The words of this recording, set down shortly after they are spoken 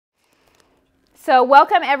So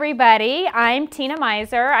welcome everybody. I'm Tina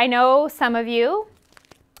Miser. I know some of you.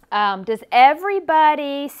 Does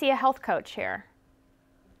everybody see a health coach here?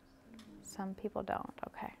 Some people don't.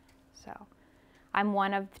 Okay. So I'm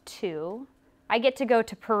one of two. I get to go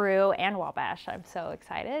to Peru and Wabash. I'm so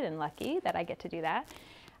excited and lucky that I get to do that.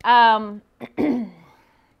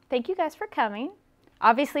 Thank you guys for coming.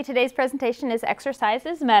 Obviously today's presentation is Exercise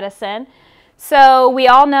is Medicine. So we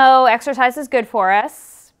all know exercise is good for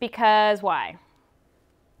us because why?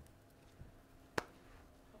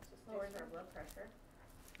 Lowers our blood pressure.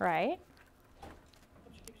 Right.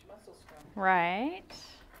 Which keeps your muscles strong. Right.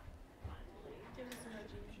 Gives us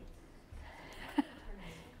energy.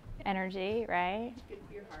 Energy, right? Good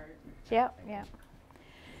for your heart. Yep, yep.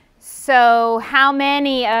 So how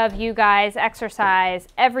many of you guys exercise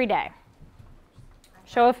every day?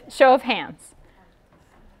 Show of hands.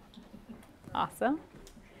 Awesome.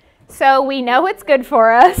 So we know it's good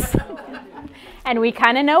for us, and we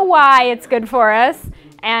kind of know why it's good for us,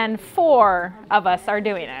 and 4 of us are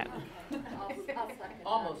doing it.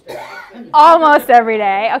 Almost every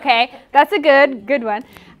day. Okay, that's a good one.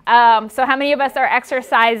 So how many of us are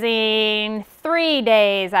exercising 3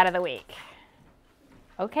 days out of the week?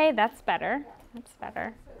 Okay, that's better. That's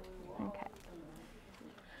better. Okay.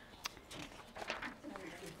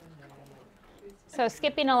 So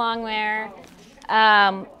skipping along there,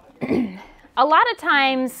 a lot of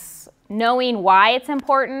times knowing why it's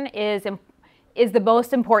important is the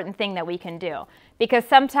most important thing that we can do. Because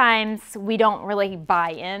sometimes we don't really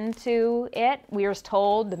buy into it. We are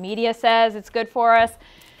told, the media says it's good for us.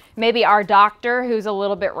 Maybe our doctor, who's a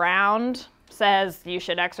little bit round, says you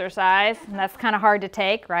should exercise. And that's kind of hard to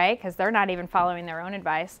take, right? Because they're not even following their own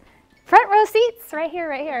advice. Front row seats, right here,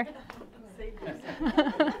 right here.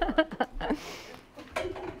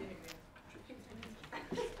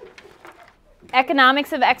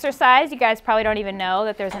 Economics of exercise. You guys probably don't even know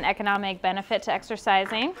that there's an economic benefit to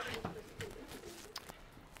exercising.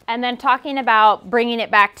 And then talking about bringing it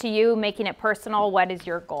back to you, making it personal. What is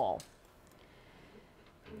your goal?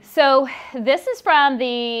 So this is from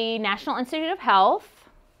the National Institute of Health.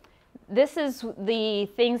 This is the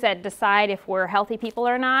things that decide if we're healthy people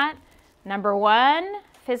or not. Number 1,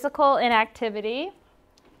 physical inactivity.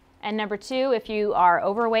 And number 2, if you are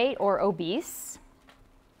overweight or obese.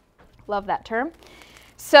 Love that term.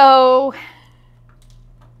 So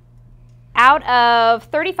out of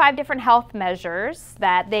 35 different health measures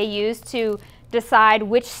that they used to decide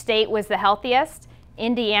which state was the healthiest,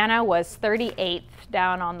 Indiana was 38th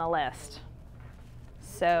down on the list.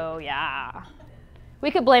 So yeah,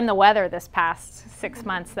 we could blame the weather this past 6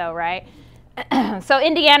 months though, right? So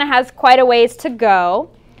Indiana has quite a ways to go.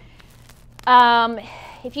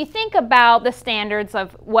 If you think about the standards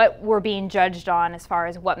of what we're being judged on as far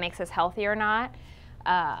as what makes us healthy or not,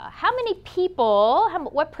 how many people,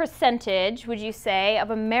 what percentage would you say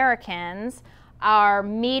of Americans are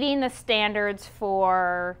meeting the standards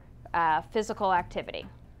for physical activity?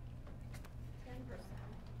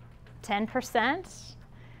 10%. 10%?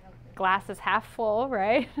 Glass is half full,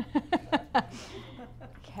 right?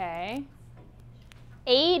 Okay.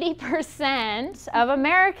 80% of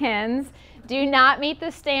Americans do not meet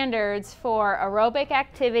the standards for aerobic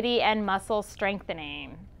activity and muscle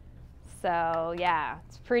strengthening. So yeah,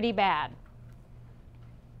 it's pretty bad.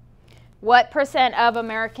 What percent of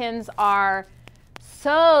Americans are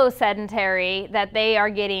so sedentary that they are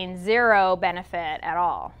getting 0 benefit at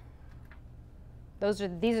all?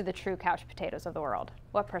 These are the true couch potatoes of the world.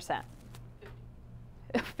 What percent?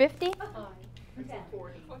 50?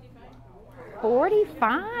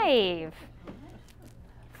 45.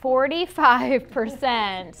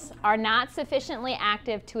 45% are not sufficiently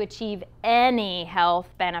active to achieve any health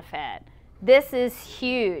benefit. This is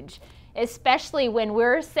huge, especially when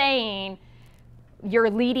we're saying your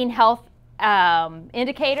leading health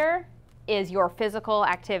indicator is your physical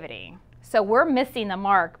activity. So we're missing the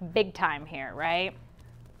mark big time here, right?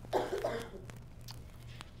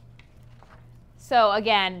 So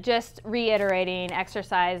again, just reiterating,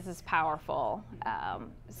 exercise is powerful.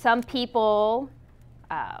 Some people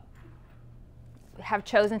have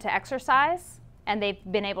chosen to exercise and they've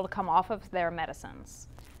been able to come off of their medicines.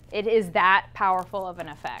 It is that powerful of an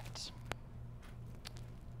effect.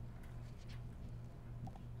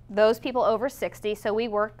 Those people over 60, so we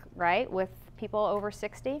work, right, with people over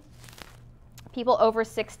 60. People over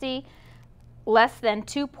 60, less than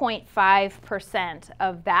 2.5%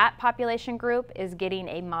 of that population group is getting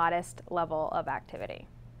a modest level of activity.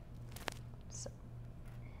 So.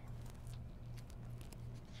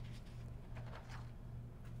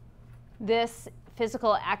 This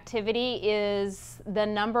physical activity is the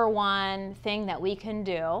 #1 thing that we can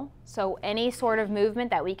do. So any sort of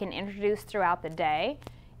movement that we can introduce throughout the day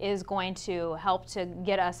is going to help to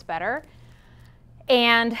get us better.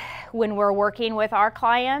 And when we're working with our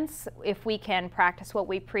clients, if we can practice what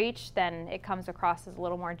we preach, then it comes across as a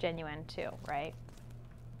little more genuine too, right?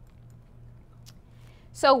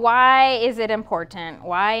 So why is it important?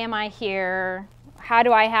 Why am I here? How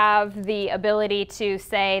do I have the ability to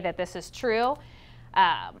say that this is true?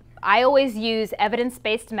 I always use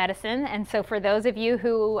evidence-based medicine, and so for those of you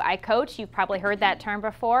who I coach, you've probably heard that term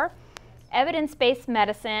before. Evidence-based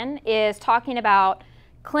medicine is talking about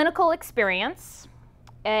clinical experience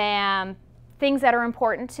and things that are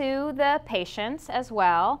important to the patients as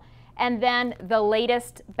well, and then the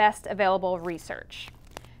latest, best available research.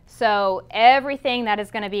 So everything that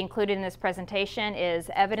is going to be included in this presentation is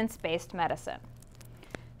evidence-based medicine.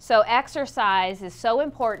 So exercise is so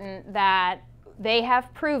important that they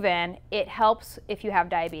have proven it helps if you have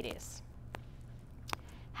diabetes.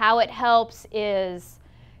 How it helps is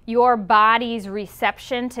your body's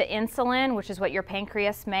reception to insulin, which is what your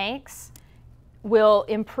pancreas makes, will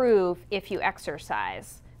improve if you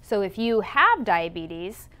exercise. So if you have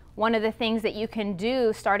diabetes, one of the things that you can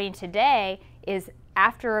do starting today is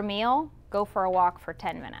after a meal, go for a walk for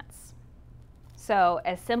 10 minutes. So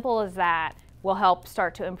as simple as that will help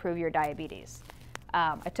start to improve your diabetes.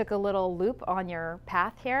 I took a little loop on your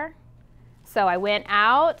path here. So I went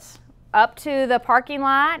out up to the parking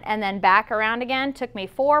lot and then back around again. Took me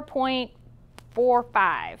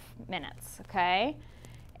 4.45 minutes, okay?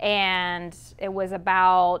 And it was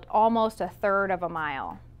about almost 1/3 of a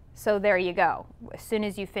mile. So there you go. As soon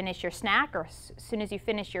as you finish your snack or as soon as you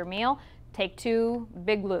finish your meal, take 2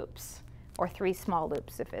 big loops or 3 small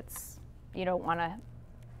loops if it's, you don't want to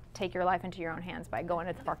take your life into your own hands by going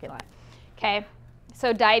to the parking lot. Okay,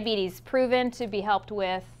 so diabetes, proven to be helped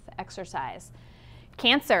with exercise.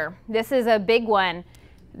 Cancer, this is a big one.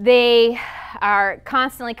 They are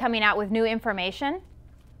constantly coming out with new information,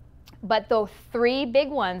 but the 3 big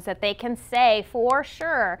ones that they can say for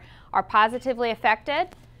sure are positively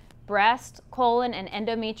affected: breast, colon, and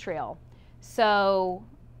endometrial. So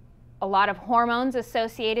a lot of hormones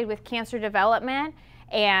associated with cancer development,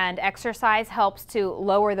 and exercise helps to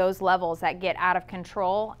lower those levels that get out of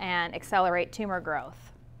control and accelerate tumor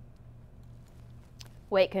growth.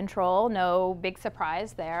 Weight control, no big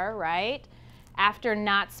surprise there, right? After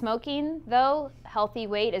not smoking, though, healthy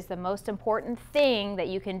weight is the most important thing that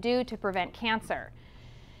you can do to prevent cancer.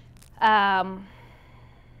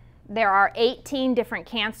 There are 18 different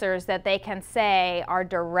cancers that they can say are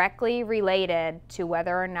directly related to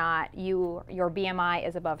whether or not your BMI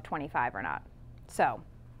is above 25 or not. So,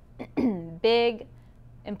 big,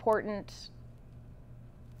 important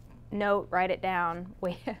note, write it down.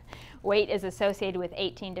 Weight is associated with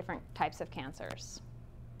 18 different types of cancers.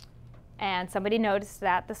 And somebody noticed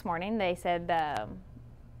that this morning. They said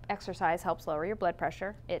exercise helps lower your blood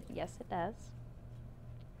pressure. Yes, it does.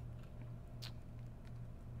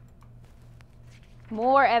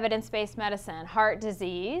 More evidence-based medicine, heart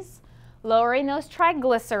disease, lowering those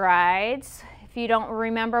triglycerides. If you don't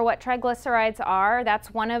remember what triglycerides are,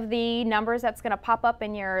 that's one of the numbers that's going to pop up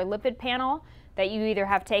in your lipid panel that you either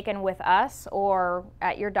have taken with us or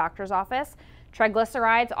at your doctor's office.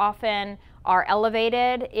 Triglycerides often are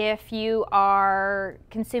elevated if you are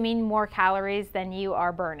consuming more calories than you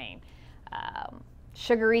are burning.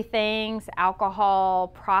 Sugary things, alcohol,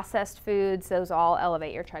 processed foods, those all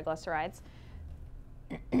elevate your triglycerides.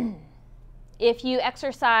 If you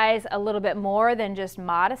exercise a little bit more than just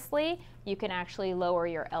modestly, you can actually lower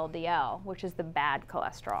your LDL, which is the bad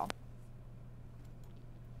cholesterol.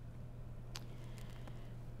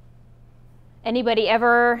 Anybody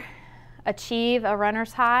ever achieve a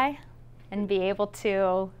runner's high and be able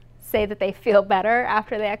to say that they feel better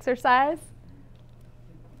after they exercise?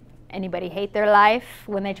 Anybody hate their life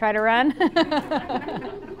when they try to run?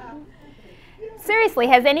 Seriously,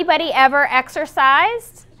 has anybody ever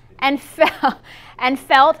exercised and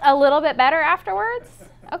felt a little bit better afterwards?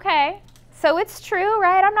 Okay, so it's true,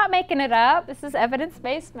 right? I'm not making it up. This is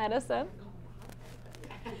evidence-based medicine.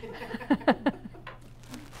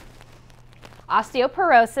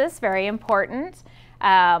 Osteoporosis, very important.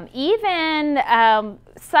 Even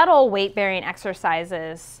subtle weight-bearing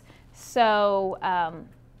exercises. So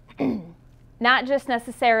not just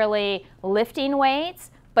necessarily lifting weights,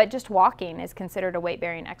 but just walking is considered a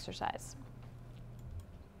weight-bearing exercise.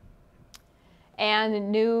 And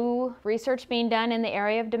new research being done in the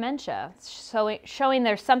area of dementia, showing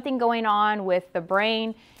there's something going on with the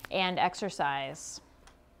brain and exercise.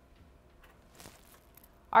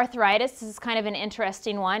 Arthritis is kind of an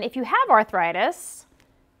interesting one. If you have arthritis,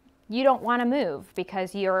 you don't want to move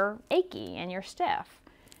because you're achy and you're stiff.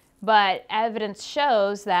 But evidence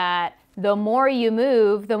shows that the more you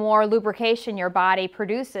move, the more lubrication your body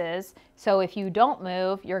produces. So if you don't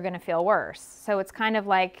move, you're going to feel worse. So it's kind of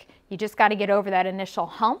like you just got to get over that initial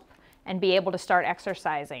hump and be able to start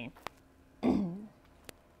exercising.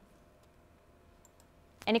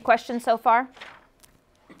 Any questions so far?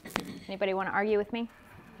 Anybody want to argue with me?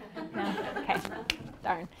 No? Okay.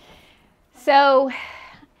 Darn. So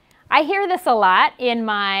I hear this a lot in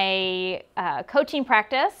my coaching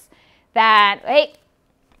practice that, hey,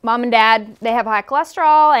 mom and dad, they have high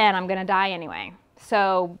cholesterol and I'm going to die anyway.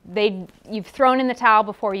 So you've thrown in the towel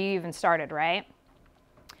before you even started, right?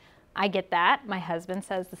 I get that. My husband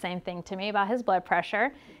says the same thing to me about his blood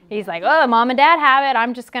pressure. He's like, oh, mom and dad have it,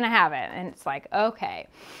 I'm just going to have it. And it's like, okay.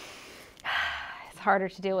 It's harder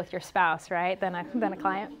to deal with your spouse, right, than a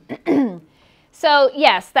client. So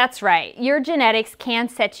yes, that's right. Your genetics can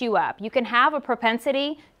set you up. You can have a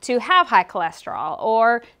propensity to have high cholesterol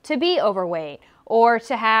or to be overweight or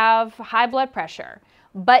to have high blood pressure.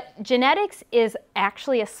 But genetics is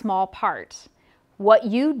actually a small part. What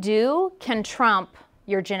you do can trump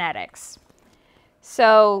your genetics.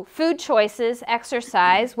 So food choices,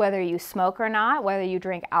 exercise, whether you smoke or not, whether you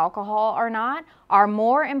drink alcohol or not, are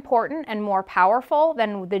more important and more powerful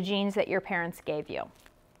than the genes that your parents gave you.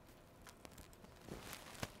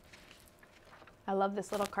 I love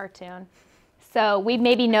this little cartoon. So we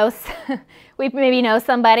maybe know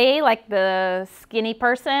somebody like the skinny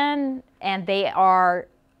person, and they are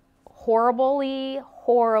horribly,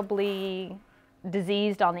 horribly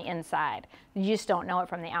diseased on the inside. You just don't know it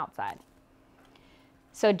from the outside.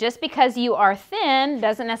 So just because you are thin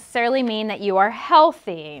doesn't necessarily mean that you are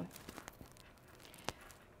healthy.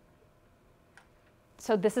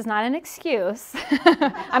 So this is not an excuse.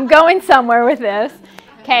 I'm going somewhere with this,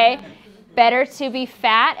 okay? Better to be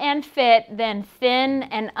fat and fit than thin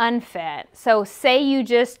and unfit. So say you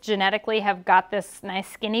just genetically have got this nice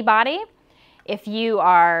skinny body. If you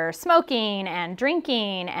are smoking and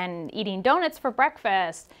drinking and eating donuts for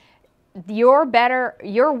breakfast, you're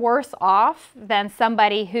worse off than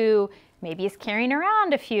somebody who maybe is carrying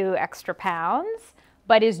around a few extra pounds,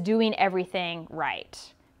 but is doing everything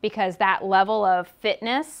right, because that level of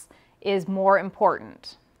fitness is more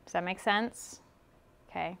important. Does that make sense?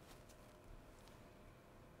 Okay.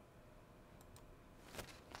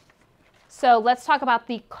 So let's talk about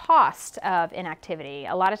the cost of inactivity.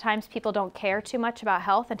 A lot of times people don't care too much about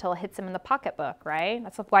health until it hits them in the pocketbook, right?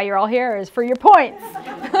 That's why you're all here, is for your points.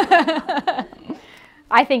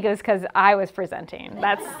 I think it was because I was presenting.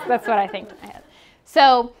 That's what I think.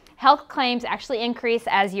 So health claims actually increase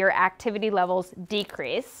as your activity levels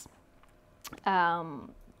decrease.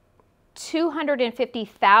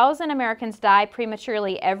 250,000 Americans die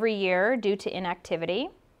prematurely every year due to inactivity.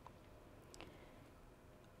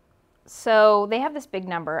 So they have this big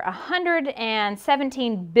number,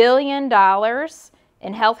 $117 billion in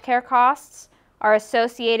healthcare costs are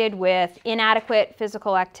associated with inadequate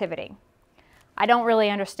physical activity. I don't really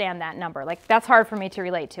understand that number. Like, that's hard for me to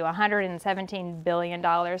relate to, $117 billion.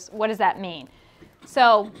 What does that mean?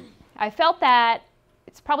 So I felt that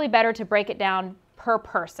it's probably better to break it down per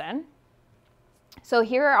person. So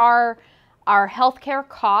here are our healthcare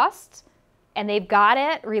costs, and they've got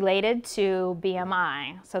it related to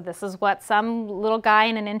BMI. So this is what some little guy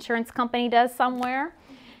in an insurance company does somewhere.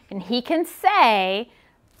 And he can say,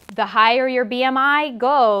 the higher your BMI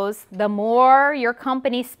goes, the more your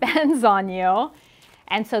company spends on you.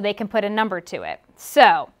 And so they can put a number to it.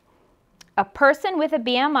 So a person with a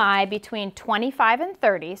BMI between 25 and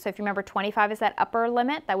 30, so if you remember 25 is that upper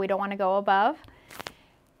limit that we don't want to go above.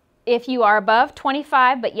 If you are above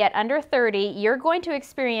 25 but yet under 30, you're going to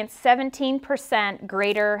experience 17%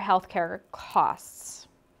 greater healthcare costs.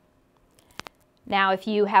 Now, if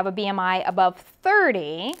you have a BMI above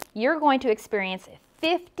 30, you're going to experience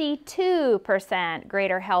 52%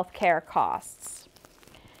 greater healthcare costs.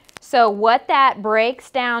 So what that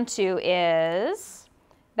breaks down to is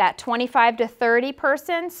that 25 to 30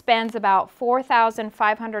 person spends about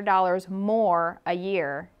 $4,500 more a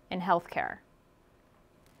year in healthcare.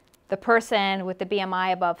 The person with the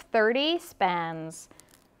BMI above 30 spends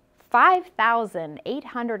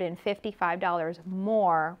 $5,855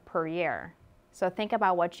 more per year. So think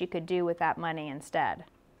about what you could do with that money instead.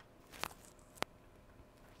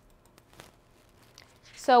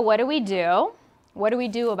 So what do we do? What do we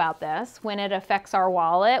do about this when it affects our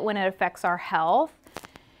wallet, when it affects our health?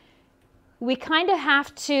 We kind of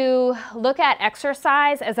have to look at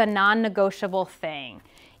exercise as a non-negotiable thing.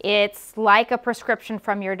 It's like a prescription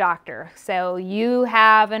from your doctor. So you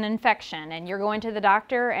have an infection and you're going to the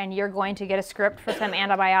doctor and you're going to get a script for some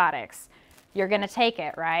antibiotics. You're going to take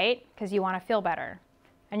it, right? Because you want to feel better.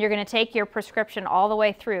 And you're going to take your prescription all the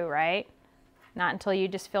way through, right? Not until you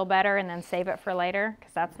just feel better and then save it for later,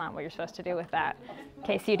 because that's not what you're supposed to do with that, in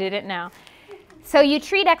case you didn't know. So you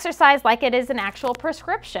treat exercise like it is an actual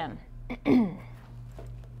prescription.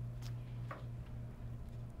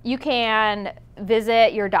 You can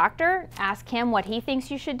visit your doctor, ask him what he thinks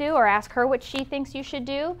you should do, or ask her what she thinks you should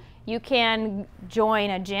do. You can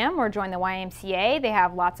join a gym or join the YMCA. They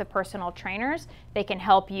have lots of personal trainers. They can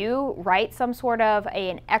help you write some sort of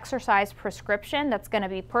an exercise prescription that's going to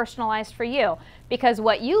be personalized for you, because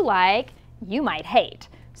what you like, you might hate.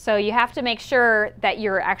 So you have to make sure that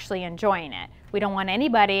you're actually enjoying it. We don't want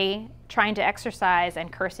anybody trying to exercise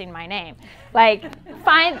and cursing my name. Like,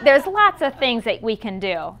 there's lots of things that we can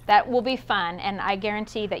do that will be fun, and I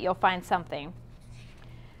guarantee that you'll find something.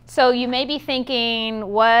 So you may be thinking,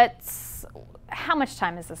 how much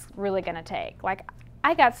time is this really going to take? Like,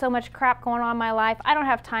 I got so much crap going on in my life, I don't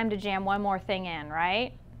have time to jam one more thing in,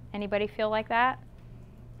 right? Anybody feel like that?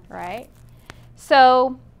 Right?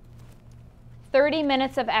 So 30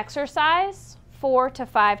 minutes of exercise, 4 to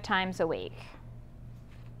 5 times a week.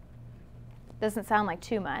 Doesn't sound like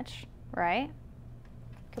too much, right?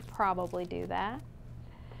 Could probably do that.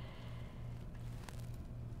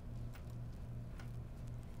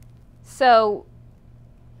 So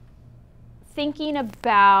thinking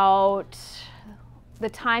about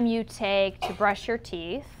the time you take to brush your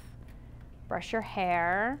teeth, brush your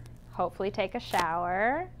hair, hopefully take a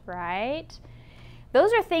shower, right?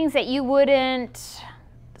 Those are things that you wouldn't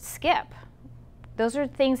skip. Those are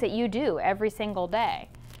things that you do every single day.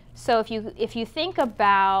 So if you think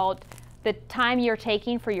about the time you're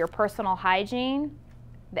taking for your personal hygiene,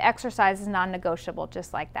 the exercise is non-negotiable,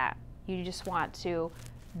 just like that. You just want to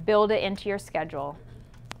build it into your schedule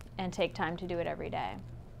and take time to do it every day.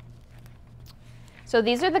 So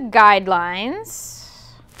these are the guidelines.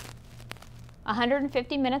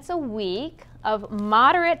 150 minutes a week of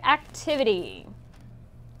moderate activity.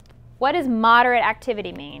 What does moderate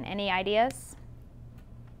activity mean? Any ideas?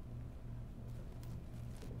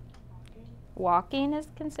 Walking is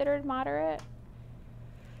considered moderate.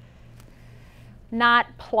 Not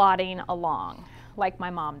plodding along like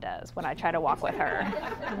my mom does when I try to walk with her.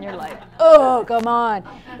 And you're like, oh, come on.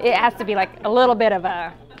 It has to be like a little bit of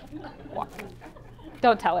a walk.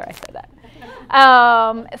 Don't tell her I said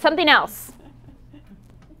that. Something else.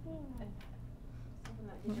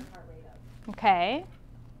 Okay.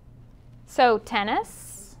 So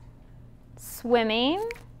tennis, swimming,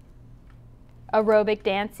 aerobic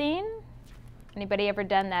dancing. Anybody ever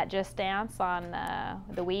done that Just Dance on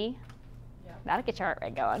the Wii? Yeah. That'll get your heart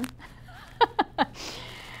rate going.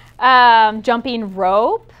 Jumping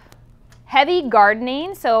rope, heavy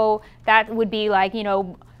gardening. So that would be like,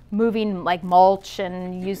 moving like mulch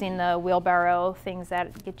and using the wheelbarrow, things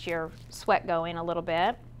that get your sweat going a little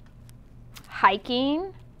bit.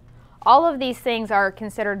 Hiking. All of these things are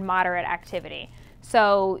considered moderate activity.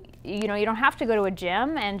 So, you don't have to go to a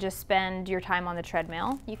gym and just spend your time on the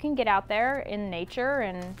treadmill. You can get out there in nature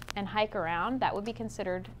and hike around. That would be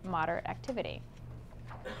considered moderate activity.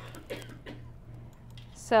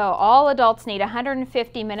 So all adults need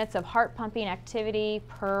 150 minutes of heart pumping activity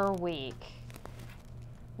per week.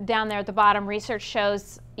 Down there at the bottom, research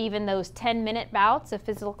shows even those 10-minute bouts of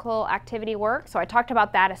physical activity work. So I talked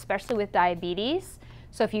about that, especially with diabetes.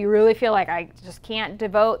 So if you really feel like I just can't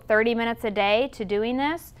devote 30 minutes a day to doing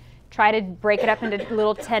this, try to break it up into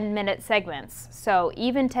little 10-minute segments. So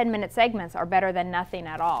even 10-minute segments are better than nothing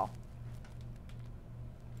at all.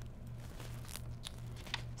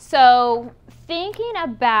 So thinking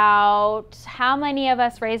about how many of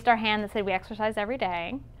us raised our hand that said we exercise every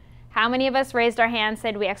day, how many of us raised our hand and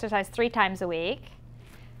said we exercise 3 times a week,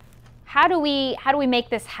 how do we make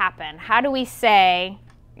this happen? How do we say,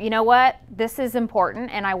 you know what, this is important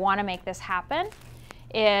and I want to make this happen?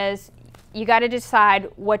 Is you got to decide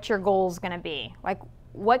what your goal is going to be. Like,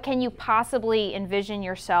 what can you possibly envision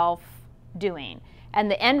yourself doing? And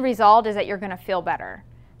the end result is that you're going to feel better.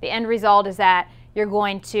 The end result is that you're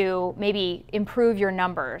going to maybe improve your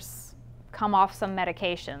numbers, come off some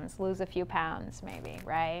medications, lose a few pounds maybe,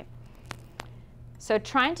 right? So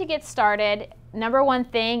trying to get started, number one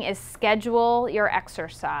thing is schedule your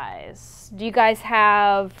exercise. Do you guys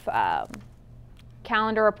have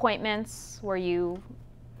calendar appointments where you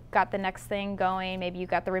got the next thing going? Maybe you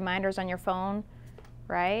got the reminders on your phone,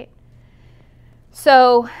 right?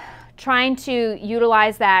 So trying to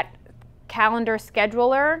utilize that calendar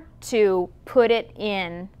scheduler to put it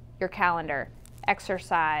in your calendar.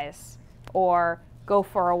 exercise or go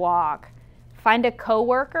for a walk. Find a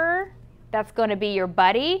coworker that's going to be your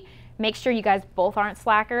buddy. Make sure you guys both aren't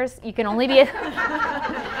slackers. You can only be a,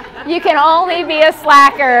 you can only be a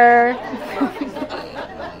slacker.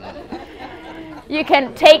 You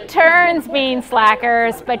can take turns being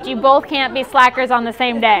slackers, but you both can't be slackers on the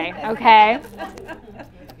same day, okay?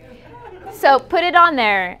 So put it on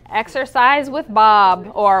there. Exercise with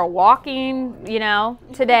Bob or walking, you know,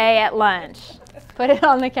 today at lunch. Put it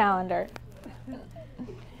on the calendar.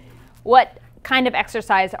 What kind of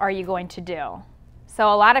exercise are you going to do?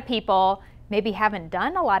 So a lot of people maybe haven't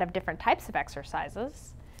done a lot of different types of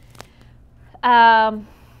exercises.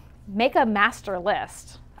 Make a master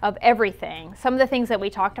list of everything. Some of the things that we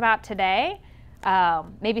talked about today,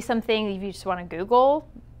 maybe something if you just want to Google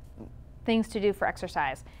things to do for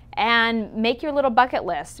exercise, and make your little bucket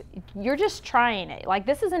list. You're just trying it. Like,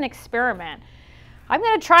 this is an experiment. I'm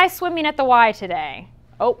going to try swimming at the Y today.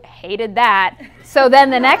 Oh, hated that. So then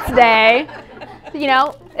the next day, you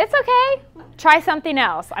know, it's okay. Try something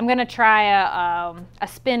else. I'm going to try a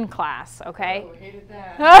spin class, okay? Oh, hated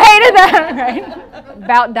that. Oh, hated that, right?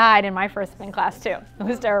 About died in my first spin class, too. It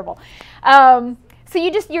was terrible. So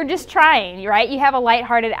you're just trying, right? You have a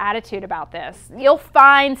lighthearted attitude about this. You'll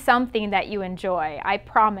find something that you enjoy. I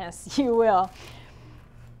promise you will.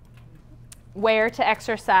 Where to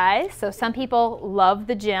exercise. So some people love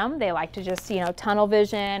the gym. They like to just, you know, tunnel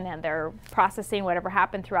vision, and they're processing whatever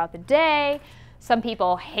happened throughout the day. Some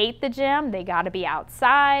people hate the gym. They got to be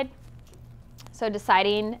outside. So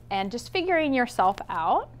deciding and just figuring yourself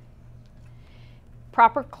out.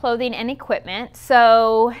 Proper clothing and equipment.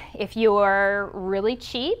 So if you're really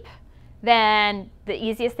cheap, then the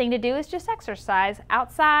easiest thing to do is just exercise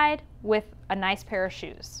outside with a nice pair of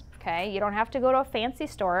shoes. Okay? You don't have to go to a fancy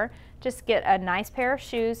store. Just get a nice pair of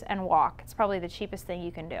shoes and walk. It's probably the cheapest thing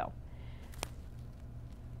you can do.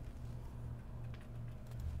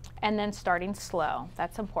 And then starting slow.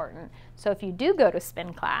 That's important. So if you do go to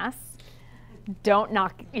spin class, don't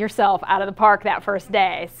knock yourself out of the park that first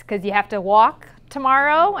day, because you have to walk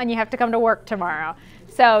tomorrow and you have to come to work tomorrow.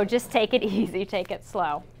 So just take it easy, take it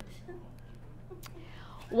slow.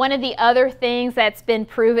 One of the other things that's been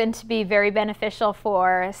proven to be very beneficial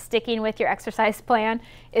for sticking with your exercise plan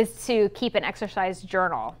is to keep an exercise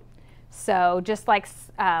journal. So just like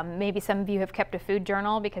maybe some of you have kept a food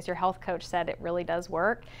journal because your health coach said it really does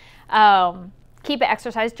work. Keep an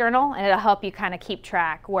exercise journal, and it'll help you kind of keep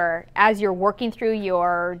track where as you're working through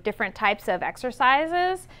your different types of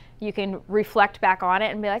exercises, you can reflect back on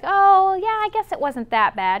it and be like, oh yeah, I guess it wasn't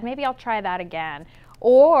that bad. Maybe I'll try that again.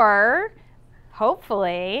 Or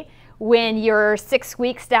hopefully when you're 6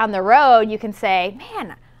 weeks down the road, you can say,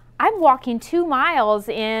 man, I'm walking 2 miles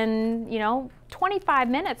in, 25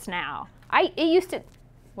 minutes now. It used to,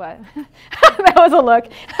 what? That was a look.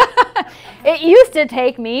 It used to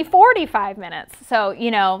take me 45 minutes. So,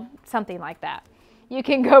 something like that. You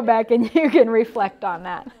can go back and you can reflect on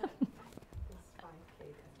that.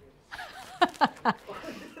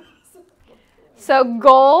 So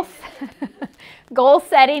goal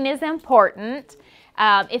setting is important.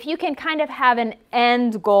 If you can kind of have an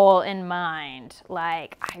end goal in mind,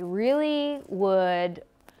 like I really would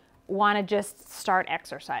want to just start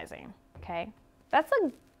exercising, okay? That's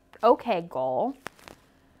an okay goal,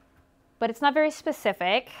 but it's not very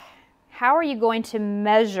specific. How are you going to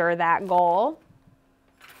measure that goal?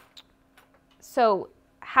 So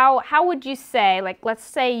how would you say, like let's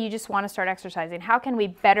say you just want to start exercising, how can we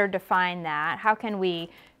better define that? How can we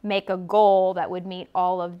make a goal that would meet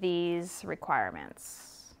all of these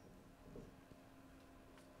requirements?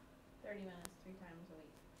 30 minutes, 3 times a week.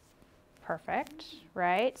 Perfect,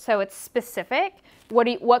 right? So it's specific.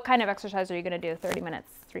 What kind of exercise are you going to do 30 minutes,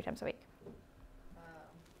 3 times a week?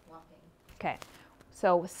 Walking. Okay,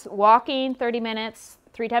 so walking 30 minutes,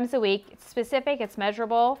 3 times a week. It's specific, it's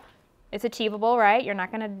measurable, it's achievable, right? You're not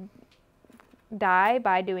going to die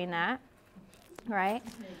by doing that, right?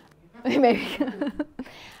 Maybe.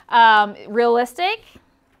 Realistic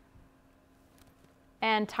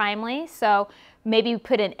and timely. So maybe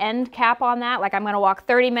put an end cap on that. Like I'm going to walk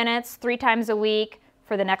 30 minutes, 3 times a week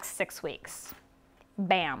for the next 6 weeks.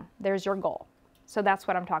 Bam, there's your goal. So that's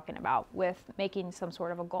what I'm talking about with making some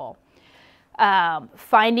sort of a goal.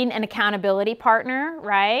 Finding an accountability partner,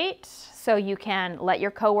 right? So you can let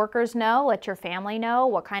your coworkers know, let your family know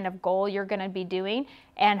what kind of goal you're going to be doing,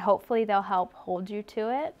 and hopefully they'll help hold you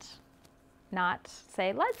to it. Not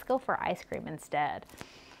say, let's go for ice cream instead.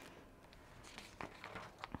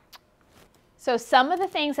 So some of the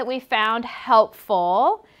things that we found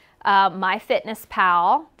helpful,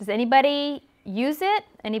 MyFitnessPal. Does anybody use it?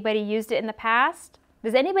 Anybody used it in the past?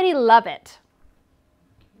 Does anybody love it?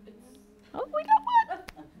 Oh, we got one.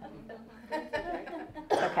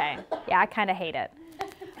 It's okay. Yeah, I kind of hate it.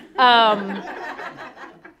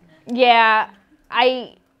 Yeah,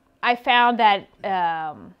 I found that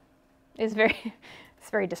it's very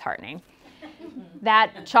disheartening.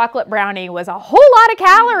 That chocolate brownie was a whole lot of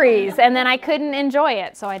calories, and then I couldn't enjoy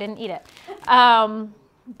it, so I didn't eat it.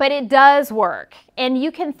 But it does work, and you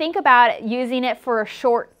can think about using it for a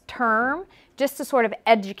short term, just to sort of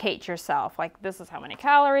educate yourself. Like, this is how many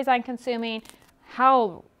calories I'm consuming.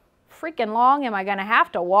 How freaking long am I going to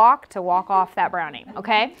have to walk off that brownie?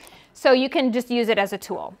 Okay, so you can just use it as a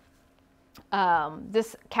tool.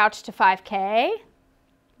 This Couch to 5K,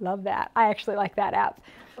 love that. I actually like that app.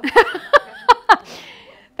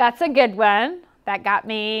 That's a good one. That got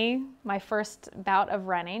me my first bout of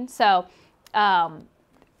running. So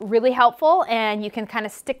really helpful, and you can kind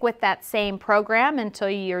of stick with that same program until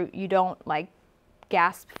you don't like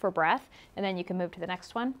gasp for breath, and then you can move to the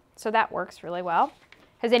next one. So that works really well.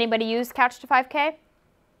 Has anybody used Couch to 5K?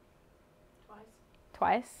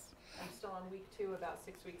 Twice. I'm still on week 2, about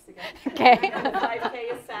 6 weeks ago. Okay. And the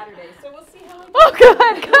 5K is Saturday, so we'll see how it goes. Oh,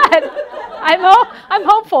 good. I'm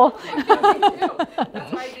hopeful. Me too.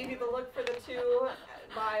 That's why I gave you the look for the 2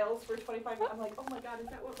 miles for 25 minutes. I'm like, oh my God, is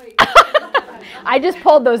that what my... I just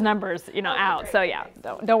pulled those numbers, out. So yeah,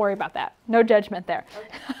 don't worry about that. No judgment there.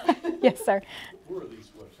 Okay. Yes, sir. Where are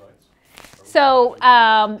these websites? So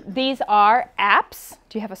these are apps.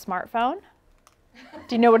 Do you have a smartphone?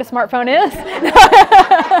 Do you know what a smartphone is?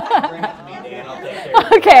 Bring it to me, Dan. I'll take care of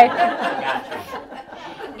it. Okay.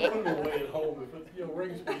 Put them away at home if it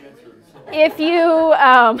rings me answers.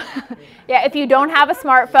 If you don't have a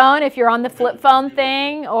smartphone, if you're on the flip phone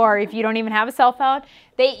thing, or if you don't even have a cell phone,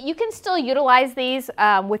 you can still utilize these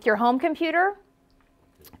with your home computer.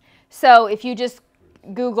 So if you just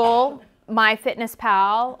Google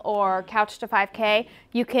MyFitnessPal or Couch to 5K,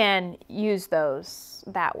 you can use those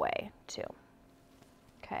that way too.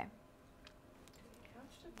 Okay.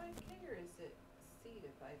 Couch to 5K, or is it C to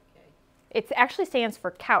 5K? It actually stands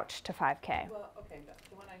for Couch to 5K. Well, okay, the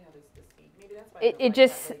one I have is the C. Maybe that's why It I don't like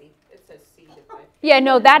just- that lady. It says C to 5K. Yeah,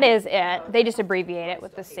 no, that is it. They just abbreviate it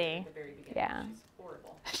with the C. Yeah.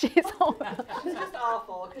 She's She's horrible. She's just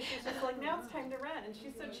awful, because she's just like, now it's time to run, and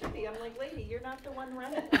she's so chippy. I'm like, lady, you're not the one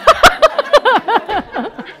running. It's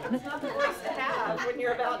not the voice to have when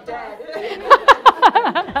you're about dead.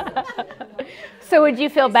 So would you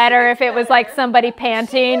feel better if it was like somebody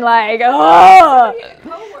panting, like, oh?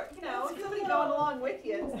 Somebody going along with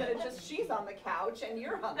you instead of just she's on the couch and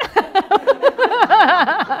you're on the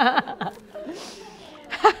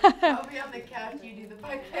I'll be on the couch, you do the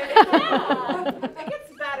 5K. It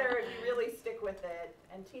gets better if you really stick with it,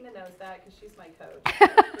 and Tina knows that because she's my coach.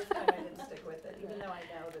 This time I didn't stick with it, even though I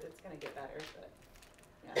know that it's going to get better.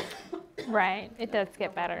 But yeah. Right, it does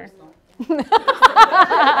get better.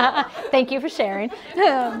 Thank you for sharing.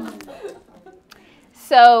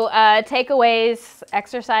 So takeaways,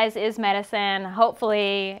 exercise is medicine.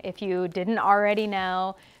 Hopefully, if you didn't already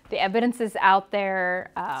know, the evidence is out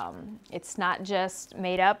there. It's not just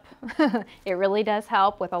made up. It really does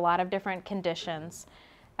help with a lot of different conditions.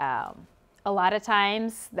 A lot of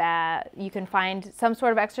times that you can find some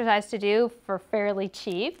sort of exercise to do for fairly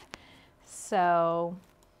cheap. So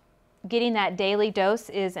getting that daily dose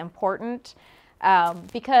is important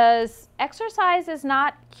because exercise is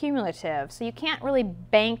not cumulative. So you can't really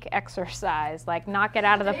bank exercise, like knock it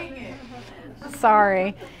out of the...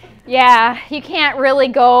 Sorry. Yeah, you can't really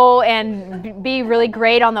go and be really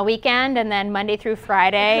great on the weekend and then Monday through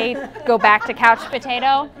Friday go back to couch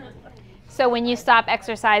potato. So when you stop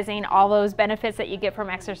exercising, all those benefits that you get from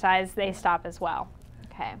exercise, they stop as well.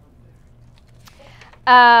 Okay.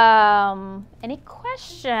 Any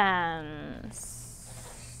questions?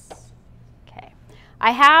 Okay.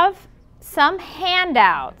 I have some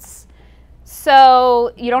handouts.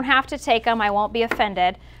 So you don't have to take them. I won't be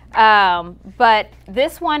offended. But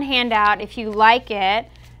this one handout, if you like it,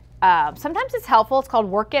 sometimes it's helpful. It's called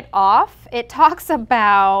Work It Off. It talks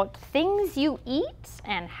about things you eat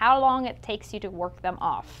and how long it takes you to work them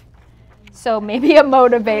off. So maybe a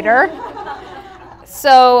motivator.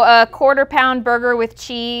 So a 1/4 pound burger with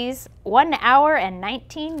cheese, 1 hour and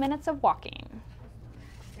 19 minutes of walking.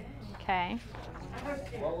 Okay.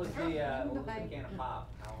 What was the can of pop?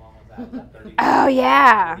 How long was that? Was that 30 Oh,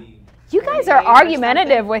 yeah. You guys are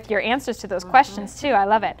argumentative with your answers to those questions, too. I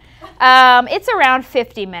love it. It's around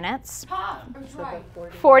 50 minutes.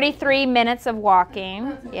 43 minutes of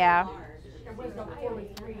walking. Yeah.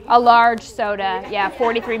 A large soda. Yeah,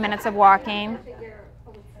 43 minutes of walking.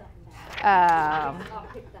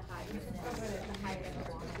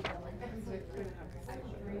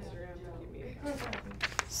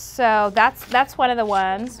 So that's one of the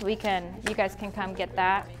ones. You guys can come get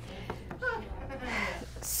that.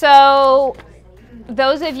 So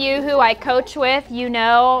those of you who I coach with, you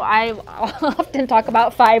know I often talk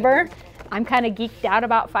about fiber. I'm kind of geeked out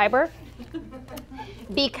about fiber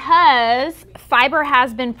because fiber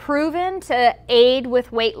has been proven to aid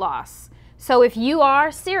with weight loss. So if you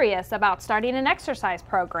are serious about starting an exercise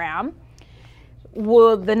program,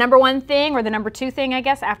 the number one thing, or the number two thing, I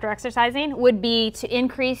guess, after exercising would be to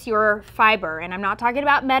increase your fiber. And I'm not talking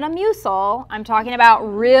about Metamucil, I'm talking about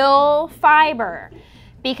real fiber.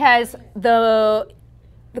 Because the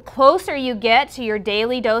closer you get to your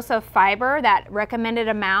daily dose of fiber, that recommended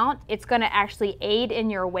amount, it's going to actually aid in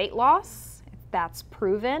your weight loss. That's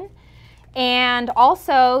proven. And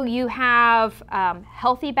also you have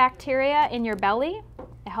healthy bacteria in your belly.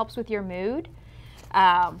 It helps with your mood.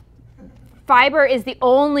 Fiber is the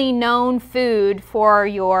only known food for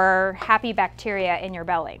your happy bacteria in your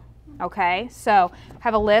belly. Okay, so I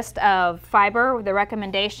have a list of fiber, the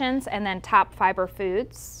recommendations, and then top fiber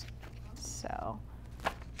foods. So,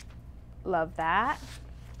 love that.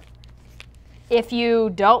 If you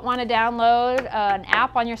don't want to download an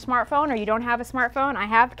app on your smartphone, or you don't have a smartphone, I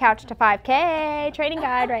have the Couch to 5K training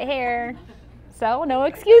guide right here. So, no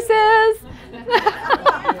excuses.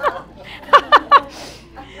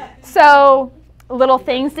 So, little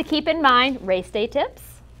things to keep in mind, race day tips.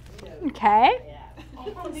 Okay.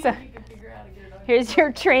 So, here's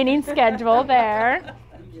your training schedule there.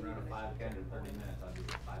 You run a 5K in 30 minutes, I'll do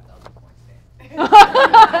a 5,000 point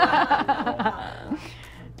stand.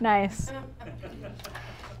 Nice.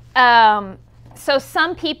 So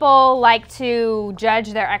some people like to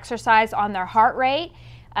judge their exercise on their heart rate.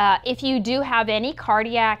 If you do have any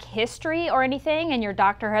cardiac history or anything, and your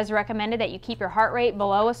doctor has recommended that you keep your heart rate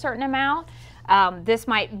below a certain amount, this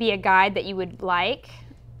might be a guide that you would like.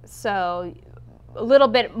 So a little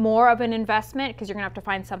bit more of an investment, because you're going to have to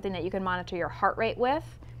find something that you can monitor your heart rate with.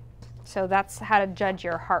 So that's how to judge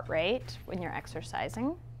your heart rate when you're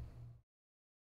exercising.